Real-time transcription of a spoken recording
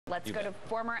Let's go to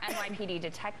former NYPD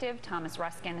detective Thomas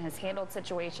Ruskin, has handled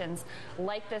situations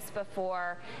like this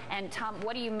before. And Tom,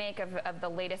 what do you make of the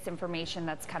latest information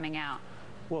that's coming out?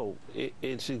 Well,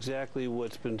 it's exactly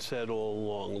what's been said all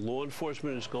along. Law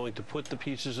enforcement is going to put the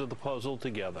pieces of the puzzle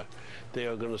together. They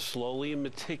are going to slowly and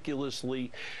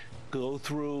meticulously go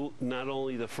through not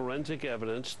only the forensic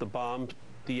evidence, the bomb,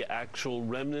 the actual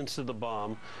remnants of the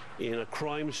bomb in a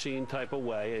crime scene type of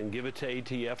way, and give it to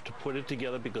ATF to put it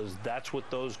together, because that's what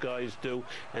those guys do,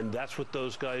 and that's what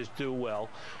those guys do well.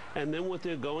 And then what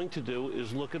they're going to do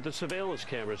is look at the surveillance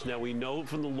cameras. Now, we know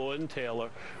from the Lord & Taylor,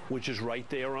 which is right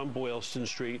there on Boylston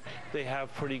Street, they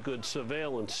have pretty good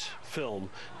surveillance film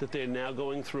that they're now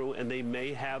going through, and they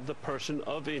may have the person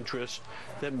of interest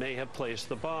that may have placed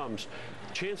the bombs.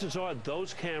 Chances are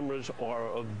those cameras are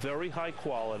of very high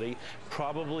quality,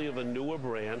 probably of a newer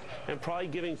brand, and probably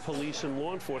giving police and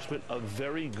law enforcement a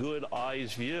very good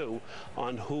eye's view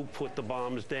on who put the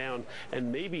bombs down,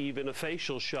 and maybe even a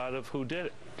facial shot of who did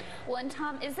it. Well, and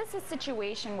Tom, is this a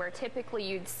situation where typically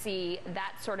you'd see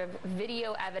that sort of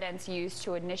video evidence used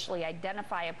to initially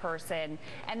identify a person,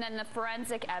 and then the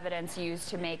forensic evidence used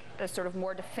to make the sort of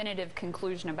more definitive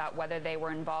conclusion about whether they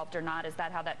were involved or not? Is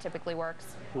that how that typically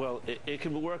works? Well, it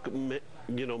can work,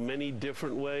 many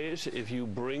different ways. If you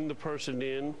bring the person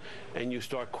in and you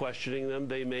start questioning them,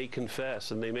 they may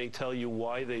confess and they may tell you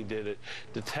why they did it.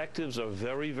 Detectives are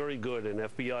very, very good, and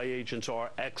FBI agents are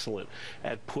excellent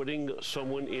at putting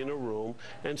someone in a room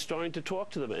and starting to talk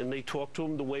to them, and they talk to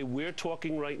them the way we're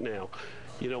talking right now.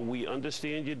 We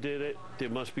understand you did it, there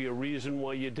must be a reason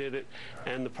why you did it,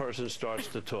 and the person starts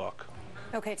to talk.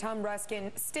 Okay, Tom Ruskin,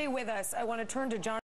 stay with us. I want to turn to John.